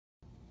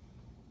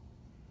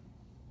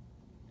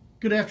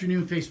Good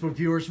afternoon, Facebook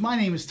viewers. My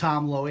name is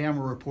Tom Lowy. I'm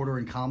a reporter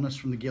and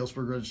columnist from the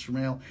Galesburg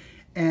Register-Mail,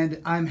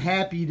 and I'm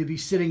happy to be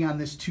sitting on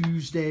this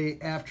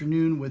Tuesday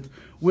afternoon with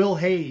Wil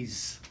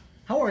Hayes.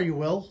 How are you,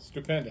 Wil?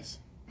 Stupendous.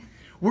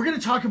 We're going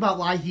to talk about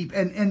LIHEAP,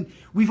 and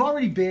we've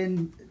already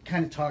been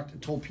kind of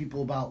told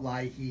people about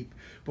LIHEAP,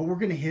 but we're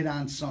going to hit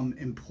on some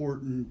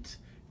important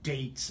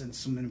dates and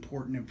some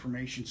important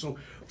information. So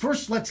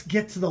first, let's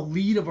get to the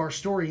lead of our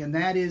story, and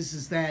that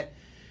is that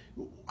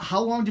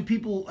how long do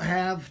people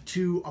have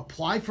to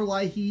apply for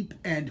LIHEAP,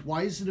 and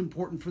why is it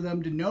important for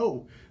them to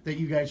know that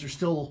you guys are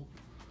still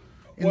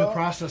in the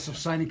process of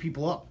signing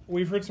people up?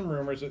 We've heard some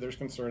rumors that there's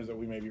concerns that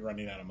we may be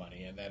running out of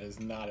money, and that is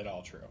not at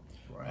all true.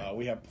 Right.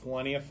 We have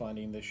plenty of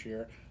funding this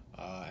year.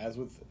 As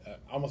with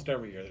almost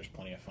every year, there's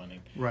plenty of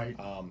funding. Right.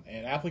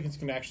 And applicants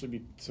can actually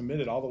be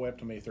submitted all the way up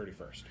to May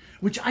 31st.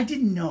 Which I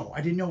didn't know.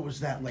 I didn't know it was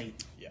that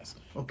late. Yes.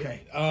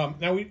 Okay.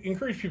 Now, we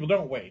encourage people,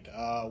 don't wait.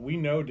 We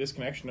know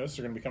disconnection notices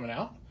are going to be coming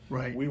out.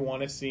 Right. We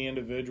want to see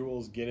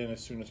individuals get in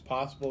as soon as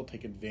possible,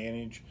 take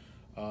advantage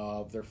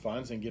of their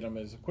funds, and get them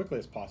as quickly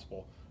as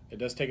possible. It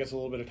does take us a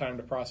little bit of time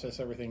to process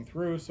everything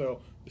through, so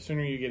the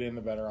sooner you get in,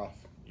 the better off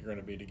you're going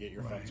to be to get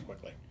your funds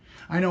quickly.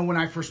 I know when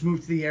I first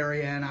moved to the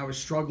area and I was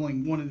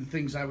struggling, one of the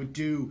things I would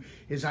do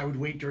is I would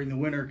wait during the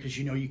winter because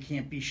you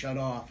can't be shut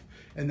off,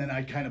 and then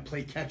I'd kind of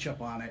play catch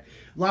up on it.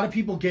 A lot of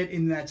people get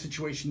in that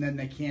situation, then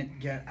they can't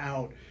get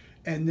out,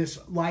 and this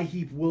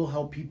LIHEAP will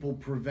help people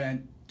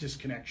prevent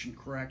disconnection,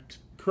 correct?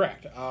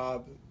 Correct.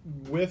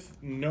 With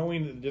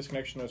knowing that the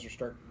disconnection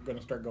notices are going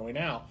to start going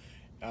out,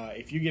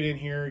 if you get in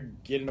here,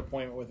 get an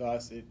appointment with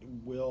us, it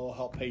will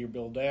help pay your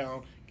bill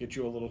down, get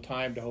you a little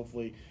time to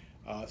hopefully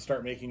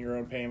start making your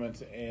own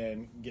payments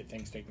and get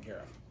things taken care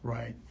of.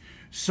 Right.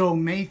 So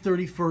May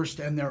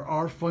 31st, and there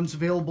are funds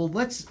available.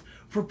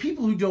 For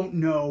people who don't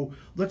know,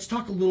 let's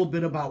talk a little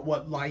bit about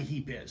what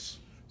LIHEAP is.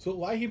 So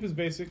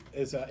LIHEAP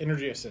is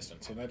energy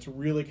assistance, and that's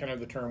really kind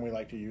of the term we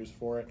like to use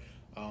for it.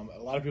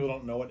 A lot of people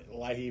don't know what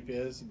LIHEAP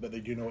is, but they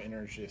do know what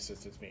energy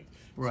assistance means.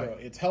 Right. So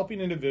it's helping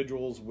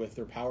individuals with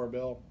their power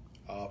bill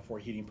for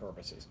heating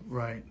purposes.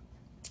 Right.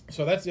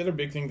 So that's the other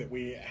big thing that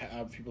we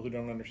have people who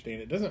don't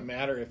understand. It doesn't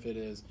matter if it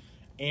is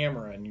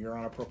Ameren, you're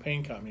on a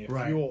propane company,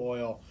 a fuel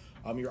oil,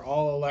 you're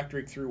all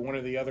electric through one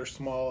of the other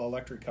small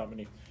electric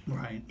company.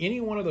 Right.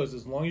 Any one of those,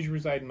 as long as you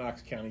reside in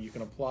Knox County, you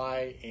can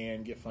apply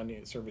and get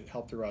funding,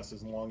 help through us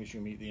as long as you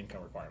meet the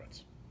income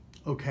requirements.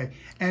 Okay.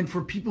 And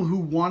for people who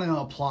want to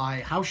apply,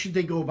 how should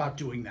they go about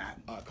doing that?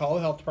 Call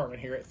the health department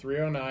here at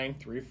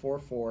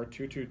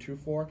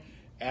 309-344-2224.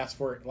 Ask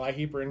for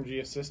LIHEAP or energy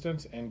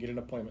assistance and get an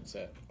appointment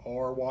set.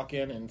 Or walk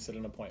in and set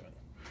an appointment.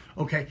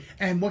 Okay.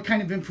 And what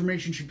kind of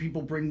information should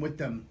people bring with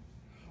them?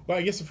 Well,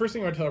 I guess the first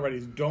thing I would tell everybody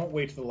is don't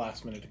wait to the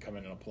last minute to come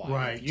in and apply.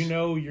 Right. If you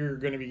know you're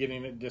going to be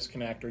getting a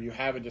disconnect or you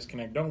have a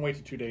disconnect, don't wait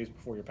to 2 days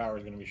before your power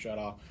is going to be shut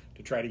off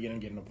to try to get in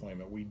and get an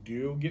appointment. We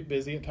do get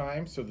busy at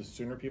times, so the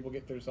sooner people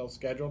get themselves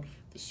scheduled,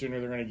 the sooner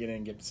they're going to get in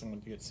and get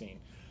someone to get seen.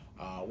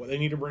 What they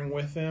need to bring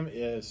with them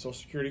is Social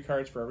Security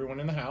cards for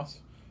everyone in the house,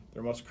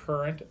 their most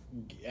current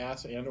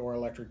gas and or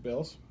electric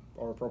bills,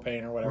 or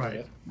propane or whatever it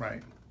is.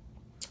 Right.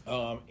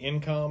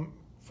 Income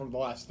from the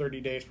last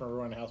 30 days from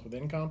everyone in the house with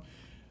income.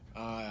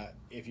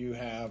 If you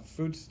have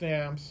food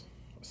stamps,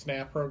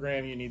 SNAP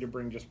program, you need to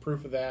bring just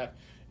proof of that.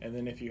 And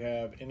then if you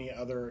have any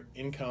other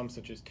income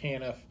such as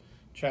TANF,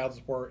 child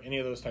support, any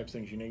of those types of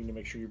things, you need to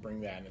make sure you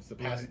bring that. And it's the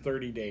past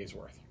 30 days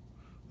worth.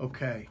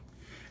 Okay.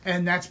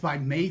 And that's by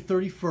May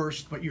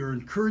 31st, but you're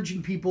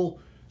encouraging people,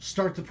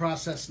 start the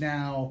process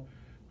now.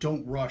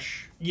 Don't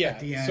rush at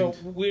the end. So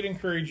we'd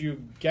encourage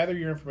you, gather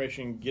your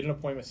information, get an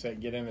appointment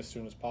set, get in as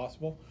soon as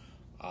possible.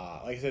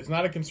 Like I said, it's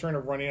not a concern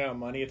of running out of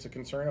money. It's a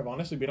concern of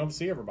honestly being able to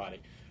see everybody.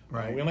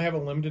 Right. We only have a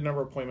limited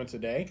number of appointments a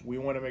day. We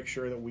want to make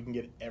sure that we can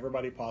get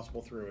everybody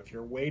possible through. If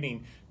you're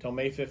waiting till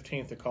May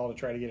 15th to call to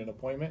try to get an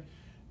appointment,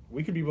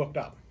 we could be booked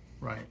up.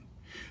 Right.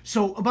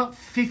 So about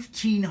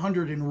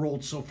 1,500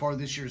 enrolled so far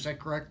this year. Is that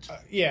correct?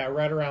 Yeah,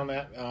 right around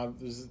that.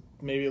 This is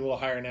maybe a little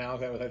higher now.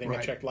 That was, I think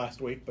I checked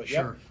last week. But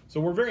yeah. So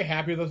we're very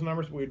happy with those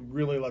numbers. We'd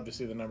really love to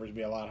see the numbers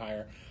be a lot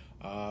higher.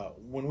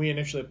 When we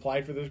initially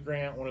applied for this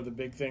grant, one of the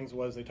big things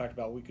was they talked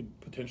about we could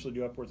potentially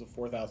do upwards of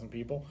 4,000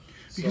 people.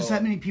 Because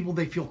that many people,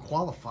 they feel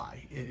qualify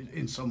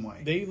in some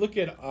way. They look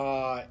at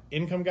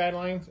income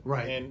guidelines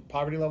Right. and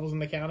poverty levels in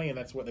the county, and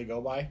that's what they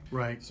go by.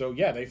 Right. So,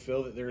 yeah, they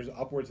feel that there's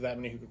upwards of that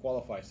many who could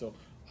qualify. So,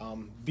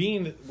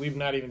 being that we've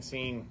not even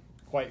seen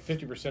quite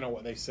 50% of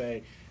what they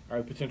say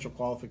are potential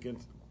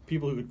qualifications,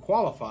 people who could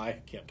qualify,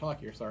 can't talk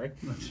here, sorry.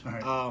 That's all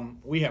right.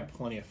 We have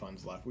plenty of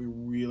funds left. We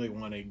really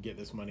want to get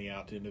this money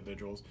out to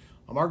individuals.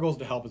 Our goal is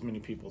to help as many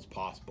people as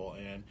possible,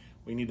 and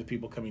we need the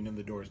people coming in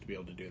the doors to be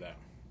able to do that.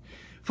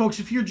 Folks,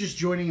 if you're just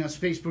joining us,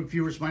 Facebook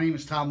viewers, my name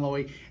is Tom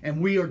Lowy,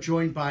 and we are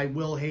joined by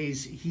Wil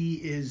Hayes. He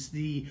is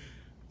the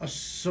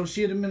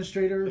assistant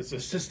administrator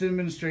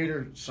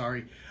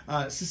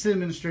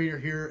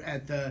here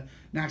at the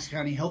Knox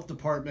County Health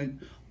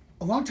Department.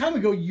 A long time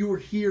ago, you were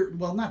here.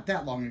 Well, not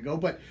that long ago,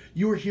 but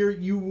you were here.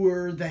 You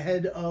were the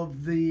head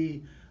of the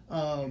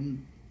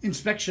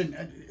inspection.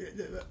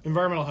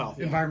 Environmental health.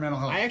 Yeah. Environmental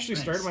health. I actually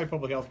Thanks. started my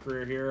public health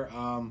career here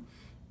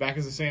back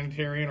as a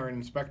sanitarian or an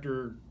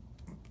inspector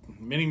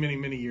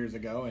many years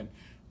ago, and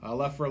I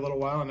left for a little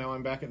while, and now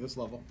I'm back at this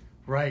level.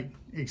 Right,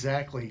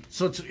 exactly.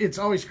 So it's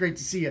always great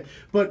to see you.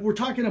 But we're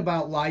talking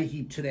about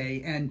LIHEAP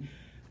today, and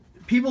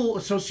people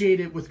associate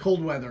it with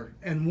cold weather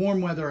and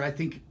warm weather. I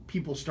think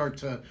people start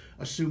to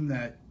assume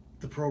that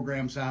the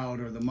program's out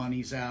or the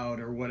money's out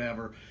or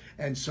whatever.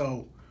 And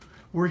so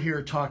we're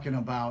here talking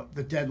about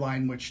the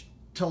deadline, which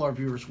tell our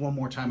viewers one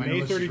more time.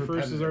 May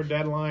 31st is our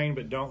deadline,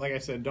 but like I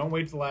said, don't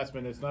wait to the last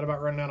minute. It's not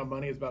about running out of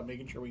money. It's about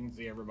making sure we can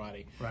see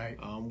everybody. Right.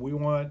 We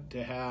want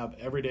to have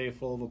every day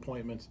full of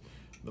appointments.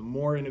 The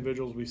more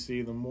individuals we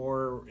see, the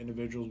more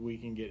individuals we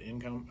can get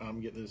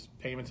get this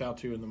payments out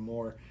to, and the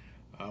more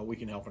we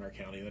can help in our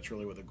county. That's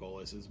really what the goal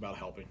is. It's about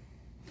helping.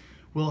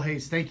 Wil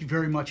Hayes, thank you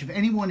very much. If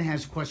anyone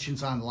has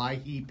questions on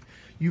LIHEAP,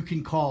 you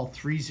can call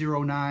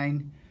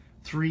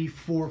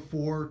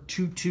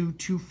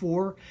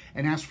 309-344-2224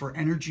 and ask for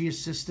energy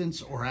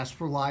assistance or ask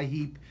for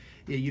LIHEAP.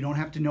 You don't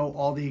have to know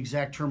all the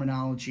exact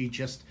terminology.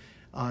 Just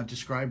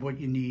describe what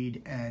you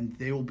need, and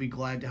they will be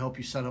glad to help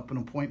you set up an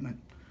appointment.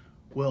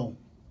 Wil,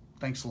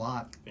 thanks a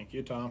lot. Thank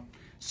you, Tom.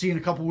 See you in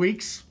a couple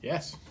weeks.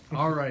 Yes.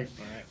 All right.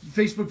 All right.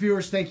 Facebook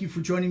viewers, thank you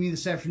for joining me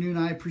this afternoon.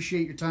 I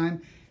appreciate your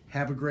time.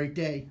 Have a great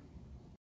day.